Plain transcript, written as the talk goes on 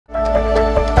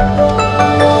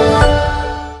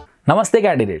Namaste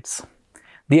candidates.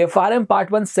 The FRM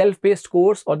Part 1 self-paced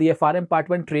course, or the FRM Part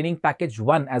 1 training package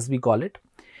 1 as we call it,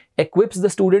 equips the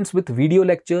students with video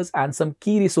lectures and some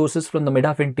key resources from the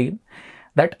MidhaFin team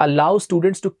that allow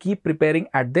students to keep preparing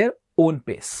at their own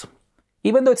pace.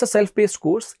 Even though it's a self-paced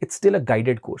course, it's still a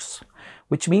guided course,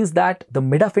 which means that the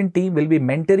MidhaFin team will be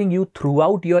mentoring you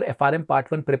throughout your FRM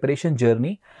Part 1 preparation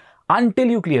journey until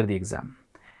you clear the exam.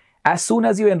 As soon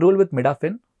as you enroll with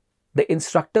MidhaFin, the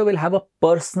instructor will have a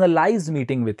personalized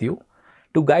meeting with you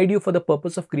to guide you for the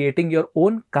purpose of creating your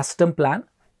own custom plan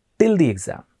till the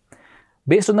exam.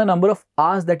 Based on the number of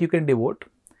hours that you can devote,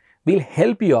 we'll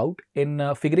help you out in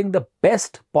figuring the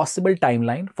best possible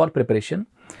timeline for preparation,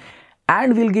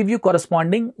 and we'll give you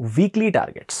corresponding weekly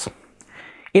targets.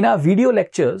 In our video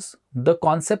lectures, the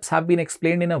concepts have been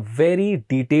explained in a very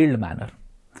detailed manner,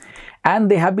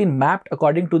 and they have been mapped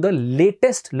according to the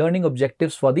latest learning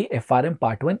objectives for the FRM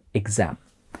Part 1 exam.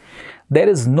 There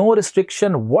is no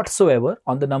restriction whatsoever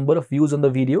on the number of views on the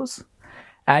videos,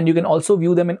 and you can also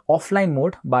view them in offline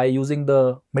mode by using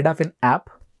the MidhaFin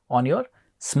app on your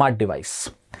smart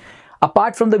device.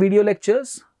 Apart from the video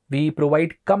lectures, we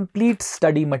provide complete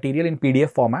study material in PDF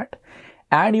format,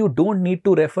 and you don't need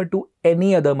to refer to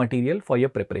any other material for your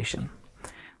preparation.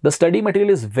 The study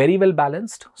material is very well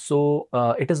balanced, so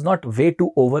it is not way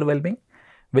too overwhelming,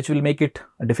 which will make it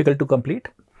difficult to complete,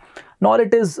 nor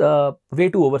it is way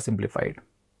too oversimplified.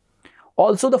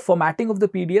 Also, the formatting of the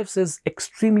PDFs is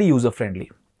extremely user-friendly,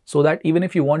 so that even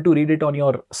if you want to read it on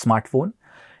your smartphone,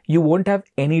 you won't have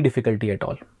any difficulty at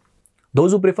all.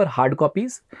 Those who prefer hard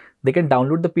copies, they can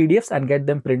download the PDFs and get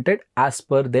them printed as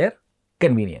per their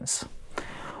convenience.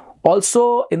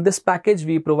 Also, in this package,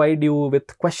 we provide you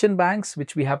with question banks,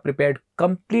 which we have prepared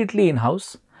completely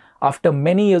in-house after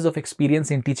many years of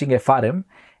experience in teaching FRM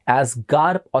as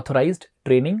GARP authorized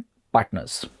training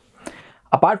partners.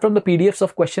 Apart from the PDFs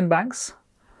of question banks,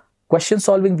 question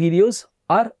solving videos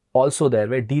are also there,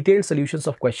 where detailed solutions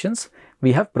of questions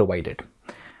we have provided.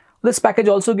 This package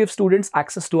also gives students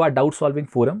access to our doubt solving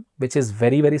forum, which is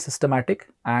very systematic,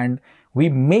 and we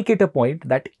make it a point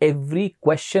that every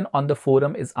question on the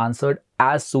forum is answered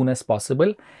as soon as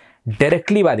possible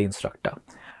directly by the instructor.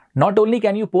 Not only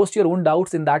can you post your own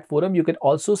doubts in that forum, you can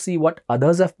also see what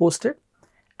others have posted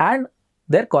and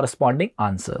their corresponding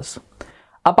answers.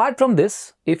 Apart from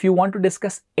this, if you want to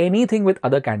discuss anything with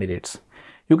other candidates,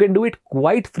 you can do it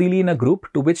quite freely in a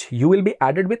group to which you will be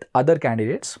added with other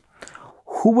candidates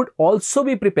who would also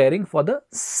be preparing for the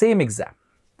same exam.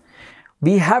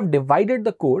 We have divided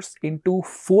the course into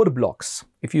 4 blocks.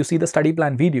 If you see the study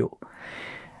plan video,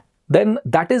 then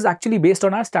that is actually based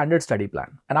on our standard study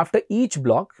plan. And after each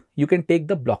block, you can take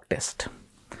the block test.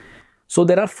 So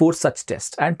there are 4 such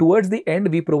tests. And towards the end,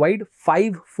 we provide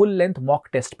 5 full-length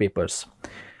mock test papers,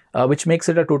 which makes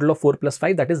it a total of 4 plus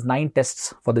 5, that is 9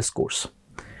 tests for this course.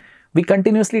 We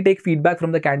continuously take feedback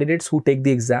from the candidates who take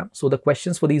the exam. So the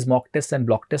questions for these mock tests and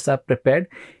block tests are prepared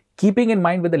keeping in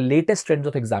mind with the latest trends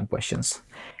of exam questions.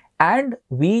 And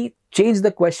we change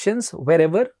the questions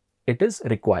wherever it is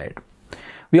required.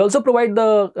 We also provide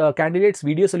the candidates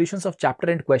video solutions of chapter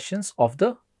end questions of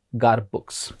the GARP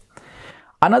books.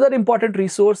 Another important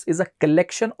resource is a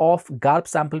collection of GARP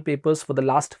sample papers for the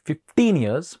last 15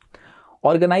 years,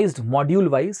 organized module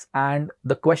wise, and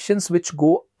the questions which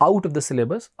go out of the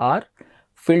syllabus are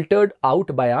filtered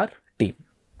out by our team.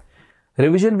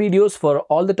 Revision videos for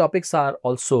all the topics are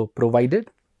also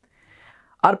provided.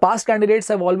 Our past candidates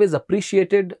have always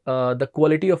appreciated the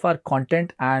quality of our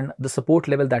content and the support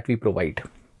level that we provide.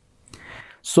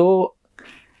 So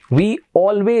we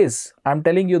always, I'm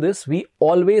telling you this, we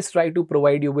always try to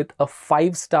provide you with a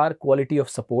 5-star quality of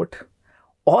support.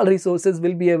 All resources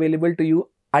will be available to you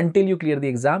until you clear the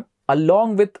exam,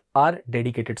 along with our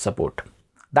dedicated support.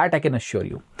 That I can assure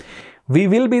you. We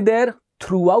will be there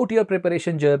throughout your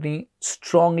preparation journey,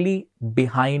 strongly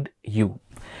behind you.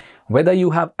 Whether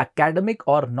you have academic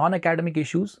or non-academic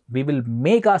issues, we will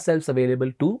make ourselves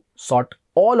available to sort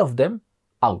all of them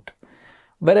out.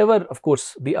 Wherever, of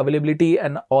course, the availability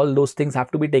and all those things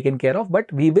have to be taken care of,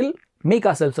 but we will make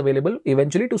ourselves available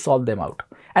eventually to solve them out,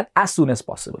 and as soon as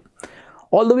possible.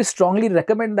 Although we strongly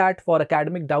recommend that for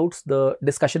academic doubts, the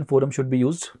discussion forum should be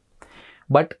used.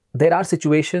 But there are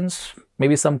situations,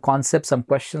 maybe some concepts, some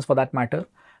questions for that matter,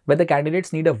 where the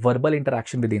candidates need a verbal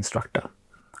interaction with the instructor.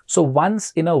 So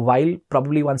once in a while,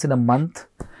 probably once in a month,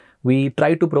 we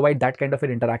try to provide that kind of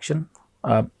an interaction,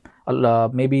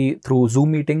 maybe through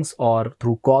Zoom meetings or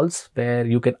through calls where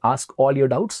you can ask all your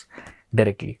doubts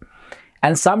directly.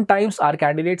 And sometimes our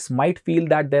candidates might feel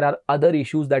that there are other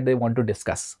issues that they want to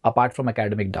discuss apart from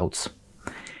academic doubts.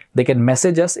 they can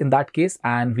message us in that case,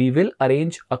 and we will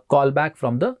arrange a callback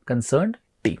from the concerned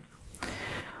team.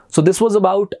 So this was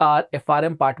about our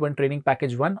FRM Part 1 Training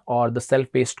Package 1 or the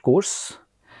self-paced course.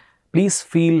 Please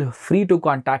feel free to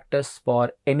contact us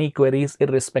for any queries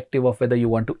irrespective of whether you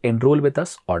want to enroll with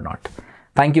us or not.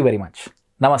 Thank you very much.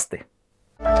 Namaste.